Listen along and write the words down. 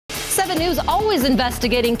7 News always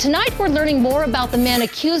investigating. Tonight we're learning more about the man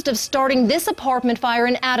accused of starting this apartment fire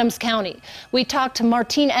in Adams County. We talked to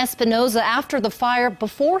Martin Espinoza after the fire.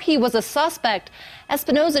 Before he was a suspect,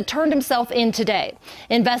 Espinoza turned himself in today.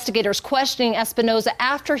 Investigators questioning Espinoza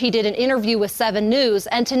after he did an interview with 7 News.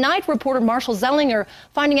 And tonight, reporter Marshall Zellinger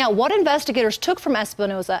finding out what investigators took from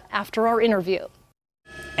Espinoza after our interview.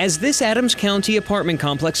 As this Adams County apartment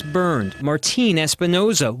complex burned, Martin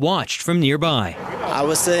Espinoza watched from nearby. I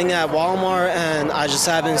was sitting at Walmart and I just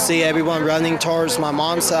happened to see everyone running towards my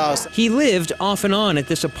mom's house. He lived off and on at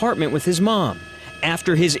this apartment with his mom.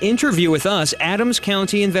 After his interview with us, Adams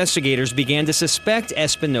County investigators began to suspect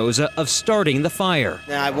Espinoza of starting the fire.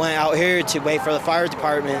 And I went out here to wait for the fire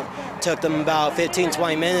department. Took them about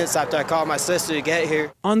 15-20 minutes after I called my sister to get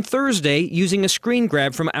here. On Thursday, using a screen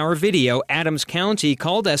grab from our video, Adams County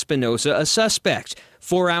called Espinoza a suspect.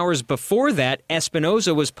 4 hours before that,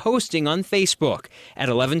 Espinoza was posting on Facebook at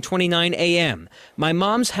 11:29 a.m. My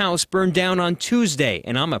mom's house burned down on Tuesday,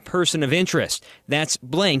 and I'm a person of interest. That's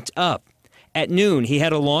blanked up. At noon, he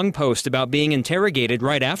had a long post about being interrogated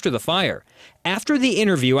right after the fire. After the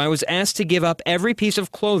interview, I was asked to give up every piece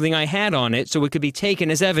of clothing I had on it so it could be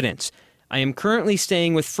taken as evidence. I am currently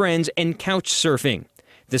staying with friends and couch surfing.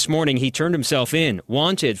 This morning, he turned himself in,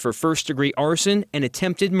 wanted for first-degree arson and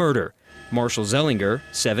attempted murder. Marshall Zellinger,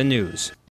 7 News.